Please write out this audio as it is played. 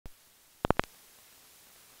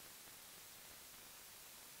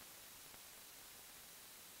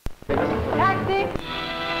Taxi!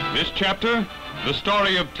 This chapter, the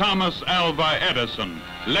story of Thomas Alva Edison.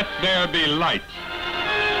 Let there be light.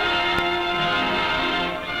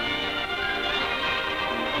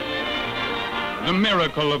 The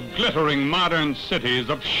miracle of glittering modern cities,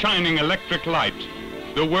 of shining electric light.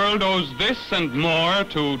 The world owes this and more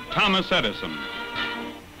to Thomas Edison.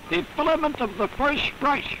 The filament of the first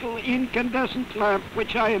practical incandescent lamp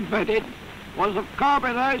which I invented was of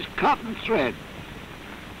carbonized cotton thread.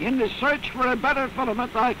 In the search for a better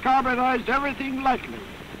filament, I carbonized everything likely.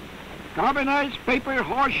 Carbonized paper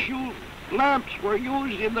horseshoe lamps were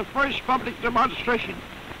used in the first public demonstration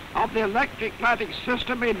of the electric lighting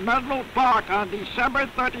system in Menlo Park on December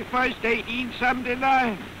 31st,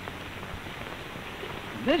 1879.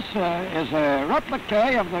 This is a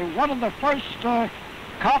replica of one of the first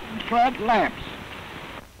cotton thread lamps.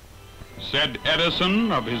 Said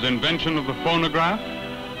Edison of his invention of the phonograph.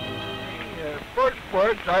 The first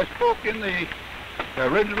words I spoke in the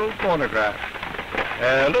original phonograph.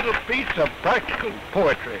 A little piece of practical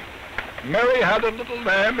poetry. Mary had a little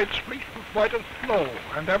lamb, its fleece was white as snow,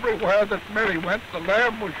 and everywhere that Mary went, the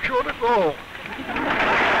lamb was sure to go.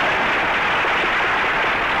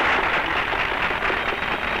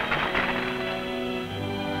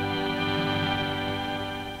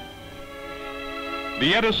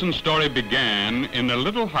 The Edison story began in a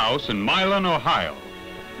little house in Milan, Ohio.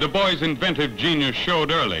 The boy's inventive genius showed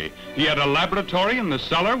early. He had a laboratory in the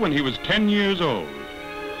cellar when he was 10 years old.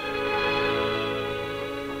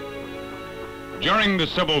 During the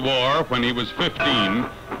Civil War, when he was 15,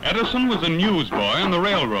 Edison was a newsboy on the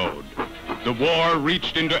railroad. The war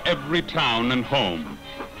reached into every town and home.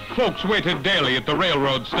 Folks waited daily at the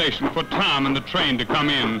railroad station for Tom and the train to come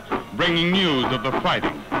in, bringing news of the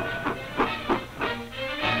fighting.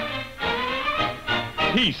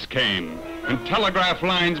 Peace came, and telegraph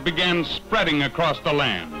lines began spreading across the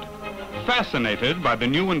land. Fascinated by the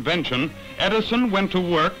new invention, Edison went to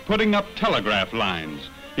work putting up telegraph lines.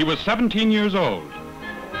 He was 17 years old.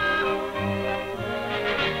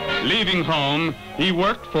 Leaving home, he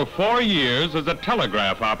worked for 4 years as a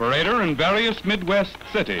telegraph operator in various Midwest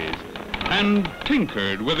cities and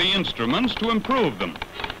tinkered with the instruments to improve them.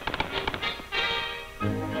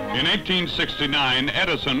 In 1869,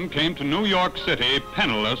 Edison came to New York City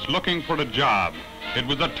penniless, looking for a job. It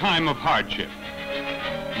was a time of hardship.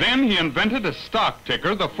 Then he invented a stock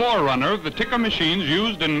ticker, the forerunner of the ticker machines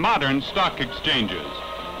used in modern stock exchanges.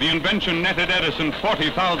 The invention netted Edison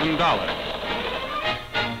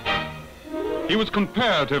 $40,000. He was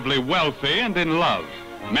comparatively wealthy and in love.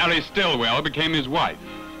 Mary Stillwell became his wife.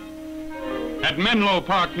 At Menlo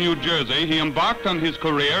Park, New Jersey, he embarked on his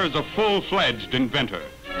career as a full-fledged inventor.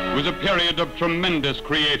 It was a period of tremendous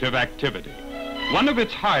creative activity. One of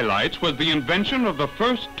its highlights was the invention of the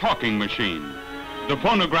first talking machine. The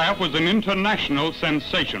phonograph was an international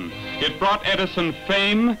sensation. It brought Edison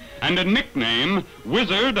fame and a nickname,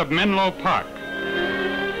 Wizard of Menlo Park.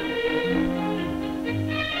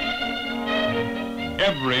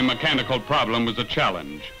 Every mechanical problem was a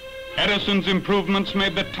challenge. Edison's improvements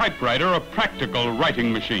made the typewriter a practical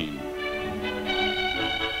writing machine.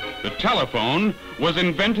 The telephone was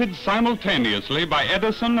invented simultaneously by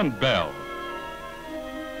Edison and Bell.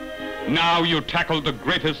 Now you tackled the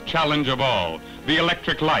greatest challenge of all, the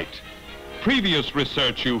electric light. Previous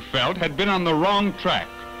research, you felt, had been on the wrong track.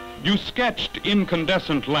 You sketched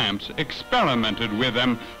incandescent lamps, experimented with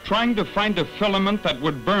them, trying to find a filament that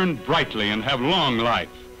would burn brightly and have long life.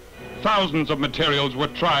 Thousands of materials were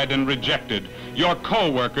tried and rejected. Your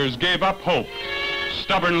co-workers gave up hope.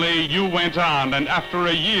 Stubbornly, you went on, and after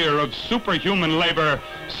a year of superhuman labor,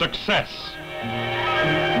 success.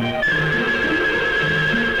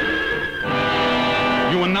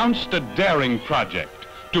 You announced a daring project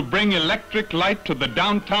to bring electric light to the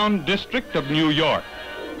downtown district of New York.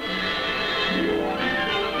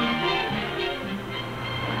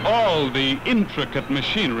 All the intricate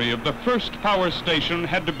machinery of the first power station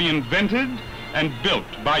had to be invented and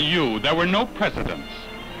built by you. There were no precedents.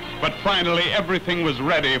 But finally, everything was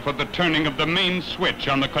ready for the turning of the main switch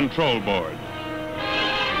on the control board.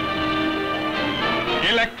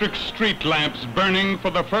 Electric street lamps burning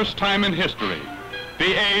for the first time in history.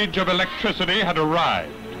 The age of electricity had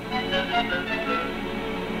arrived.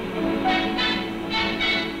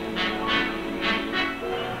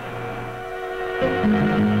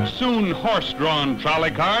 Soon horse-drawn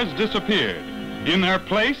trolley cars disappeared. In their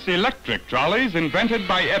place, electric trolleys invented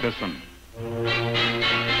by Edison.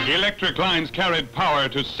 Electric lines carried power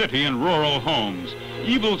to city and rural homes.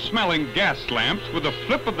 Evil-smelling gas lamps with a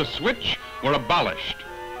flip of the switch were abolished.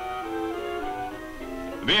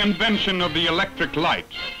 The invention of the electric light,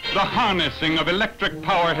 the harnessing of electric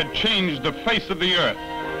power had changed the face of the earth.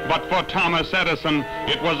 But for Thomas Edison,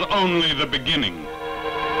 it was only the beginning.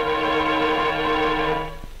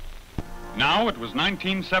 Now it was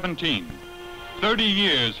 1917. 30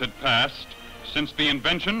 years had passed since the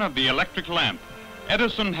invention of the electric lamp.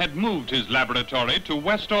 Edison had moved his laboratory to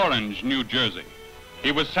West Orange, New Jersey.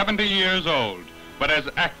 He was 70 years old, but as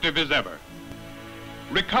active as ever.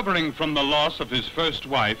 Recovering from the loss of his first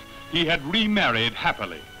wife, he had remarried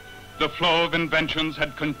happily. The flow of inventions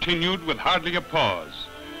had continued with hardly a pause.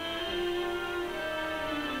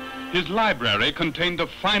 His library contained the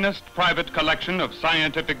finest private collection of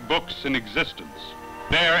scientific books in existence.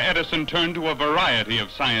 There, Edison turned to a variety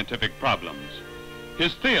of scientific problems.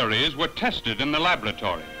 His theories were tested in the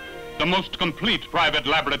laboratory, the most complete private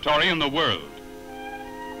laboratory in the world.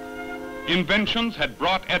 Inventions had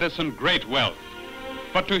brought Edison great wealth,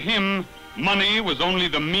 but to him, money was only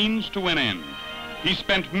the means to an end. He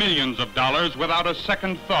spent millions of dollars without a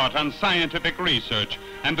second thought on scientific research,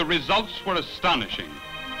 and the results were astonishing.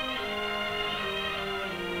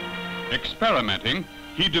 Experimenting,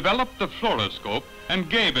 he developed the fluoroscope and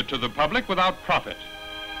gave it to the public without profit.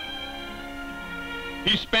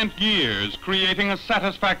 He spent years creating a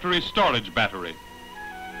satisfactory storage battery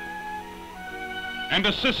and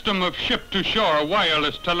a system of ship-to-shore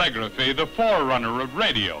wireless telegraphy, the forerunner of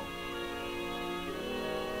radio.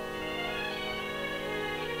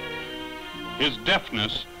 His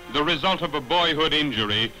deafness, the result of a boyhood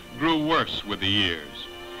injury, grew worse with the years.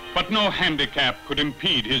 But no handicap could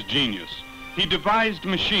impede his genius. He devised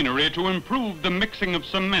machinery to improve the mixing of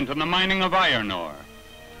cement and the mining of iron ore.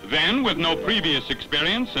 Then, with no previous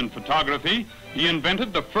experience in photography, he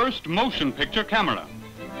invented the first motion picture camera.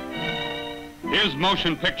 His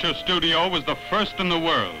motion picture studio was the first in the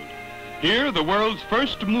world. Here, the world's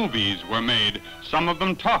first movies were made, some of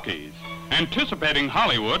them talkies, anticipating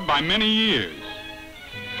Hollywood by many years.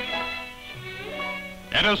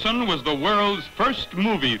 Edison was the world's first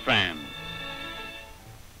movie fan.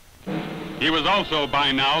 He was also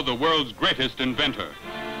by now the world's greatest inventor.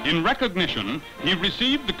 In recognition, he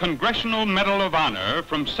received the Congressional Medal of Honor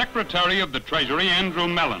from Secretary of the Treasury Andrew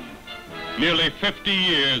Mellon. Nearly 50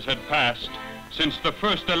 years had passed since the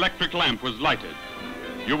first electric lamp was lighted.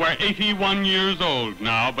 You were 81 years old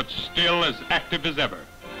now, but still as active as ever.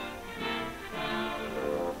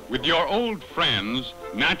 With your old friends,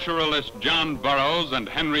 naturalist John Burroughs and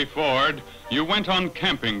Henry Ford, you went on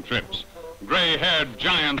camping trips. Gray-haired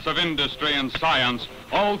giants of industry and science,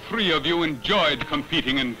 all three of you enjoyed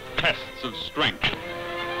competing in tests of strength.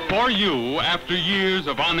 For you, after years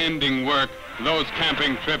of unending work, those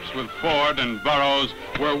camping trips with Ford and Burroughs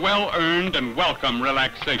were well-earned and welcome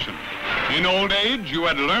relaxation. In old age, you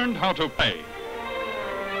had learned how to pay.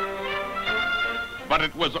 But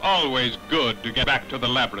it was always good to get back to the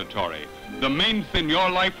laboratory. The main thing in your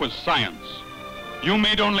life was science. You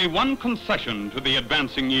made only one concession to the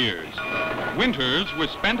advancing years. Winters were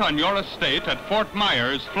spent on your estate at Fort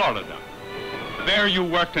Myers, Florida. There you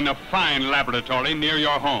worked in a fine laboratory near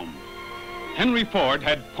your home. Henry Ford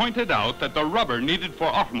had pointed out that the rubber needed for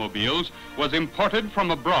automobiles was imported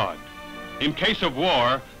from abroad. In case of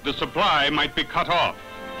war, the supply might be cut off.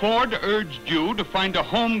 Ford urged you to find a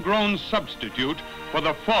homegrown substitute for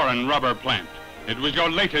the foreign rubber plant. It was your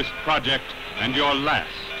latest project and your last.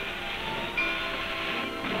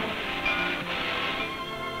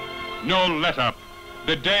 No let-up.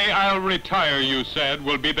 The day I'll retire, you said,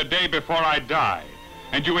 will be the day before I die.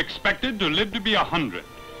 And you expected to live to be 100.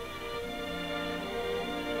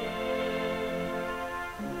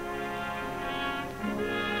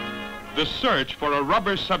 The search for a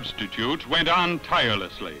rubber substitute went on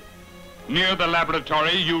tirelessly. Near the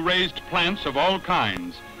laboratory, you raised plants of all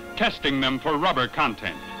kinds, testing them for rubber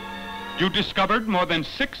content. You discovered more than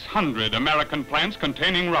 600 American plants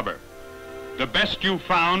containing rubber. The best you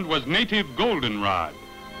found was native goldenrod.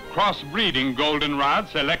 Cross-breeding goldenrod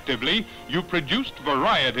selectively, you produced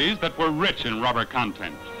varieties that were rich in rubber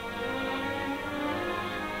content.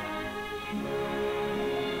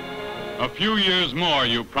 A few years more,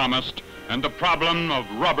 you promised, and the problem of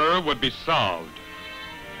rubber would be solved.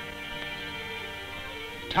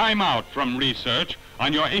 Time out from research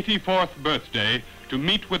on your 84th birthday to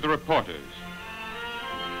meet with reporters.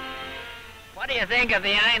 What do you think of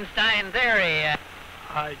the Einstein theory?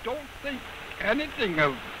 I don't think anything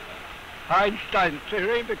of Einstein's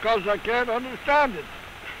theory because I can't understand it.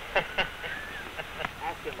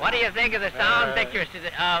 What do you think of the sound pictures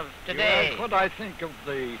of today? That's what I think of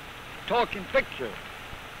the talking picture.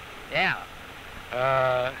 Yeah.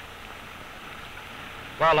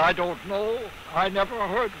 Well, I don't know. I never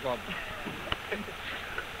heard one.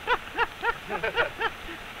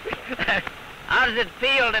 How does it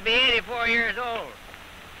feel to be 84 years old?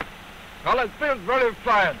 Well, it feels very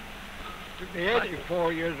fine to be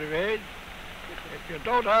 84 years of age if you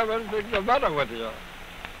don't have anything the matter with you.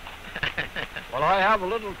 Well, I have a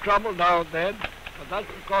little trouble now and then, but that's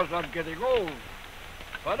because I'm getting old.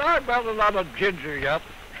 But I'm rather not a ginger yet.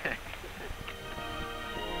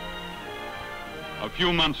 A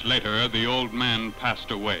few months later, the old man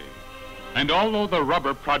passed away. And although the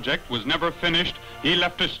rubber project was never finished, he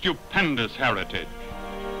left a stupendous heritage.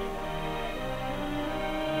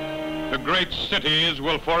 The great cities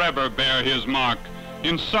will forever bear his mark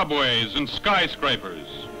in subways and skyscrapers.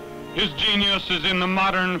 His genius is in the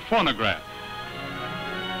modern phonograph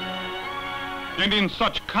and in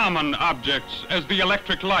such common objects as the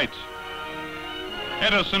electric light.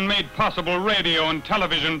 Edison made possible radio and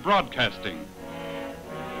television broadcasting.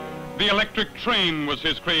 The electric train was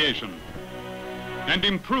his creation, and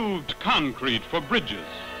improved concrete for bridges.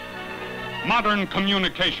 Modern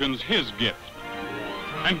communications his gift,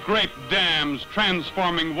 and great dams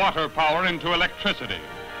transforming water power into electricity.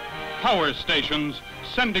 Power stations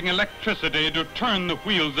sending electricity to turn the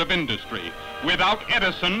wheels of industry. Without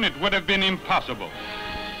Edison, it would have been impossible.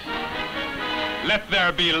 Let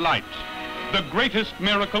there be light. The greatest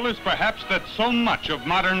miracle is perhaps that so much of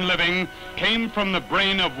modern living came from the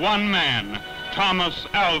brain of one man, Thomas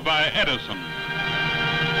Alva Edison.